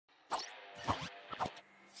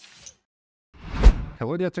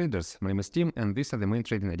Hello dear traders, my name is Tim and these are the main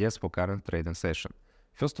trading ideas for current trading session.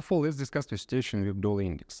 First of all, let's discuss the situation with dollar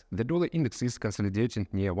index. The dollar index is consolidating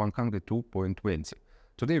near 102.20.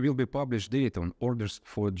 Today will be published data on orders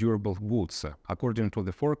for durable goods. According to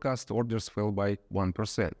the forecast, orders fell by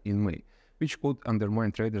 1% in May, which could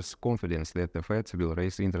undermine traders' confidence that the Fed will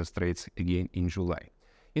raise interest rates again in July.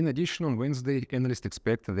 In addition, on Wednesday, analysts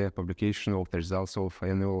expect the publication of the results of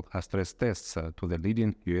annual stress tests to the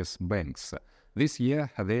leading US banks. This year,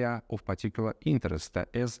 they are of particular interest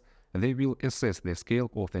as they will assess the scale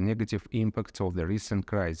of the negative impact of the recent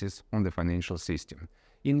crisis on the financial system.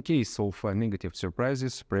 In case of negative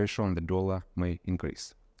surprises, pressure on the dollar may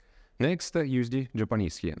increase. Next, USD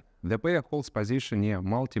Japanese yen. The pair holds position near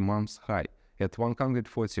multi-month high at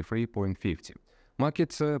 143.50.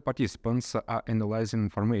 Market participants are analyzing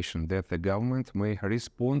information that the government may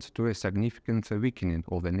respond to a significant weakening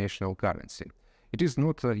of the national currency. It is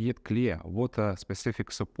not yet clear what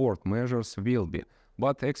specific support measures will be,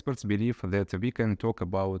 but experts believe that we can talk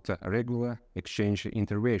about regular exchange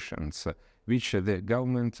interventions, which the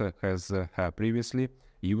government has previously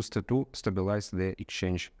used to stabilize the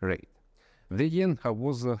exchange rate. The yen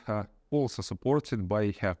was also supported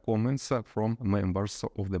by comments from members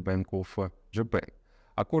of the Bank of Japan,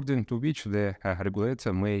 according to which the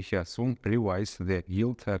regulator may soon revise the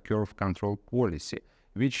yield curve control policy,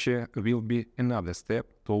 which will be another step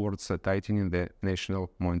towards tightening the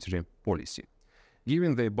national monetary policy.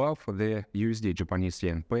 Given the above, the USD-Japanese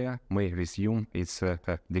yen pair may resume its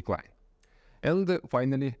decline. And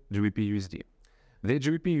finally, GBP-USD. The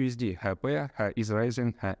GBP-USD pair is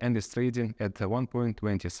rising and is trading at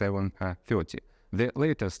 1.2730. The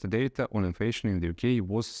latest data on inflation in the UK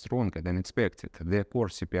was stronger than expected. The core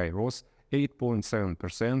CPI rose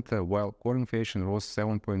 8.7%, while core inflation rose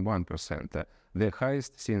 7.1%, the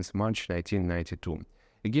highest since March 1992.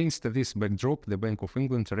 Against this backdrop, the Bank of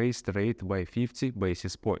England raised the rate by 50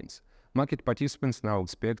 basis points. Market participants now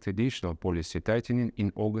expect additional policy tightening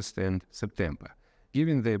in August and September.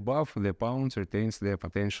 Given the above, the pound retains the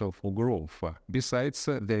potential for growth. Besides,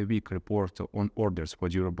 the weak report on orders for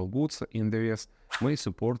durable goods in the US may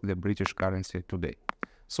support the British currency today.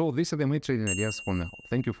 So these are the main trading ideas for now.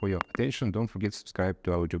 Thank you for your attention. Don't forget to subscribe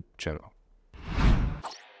to our YouTube channel.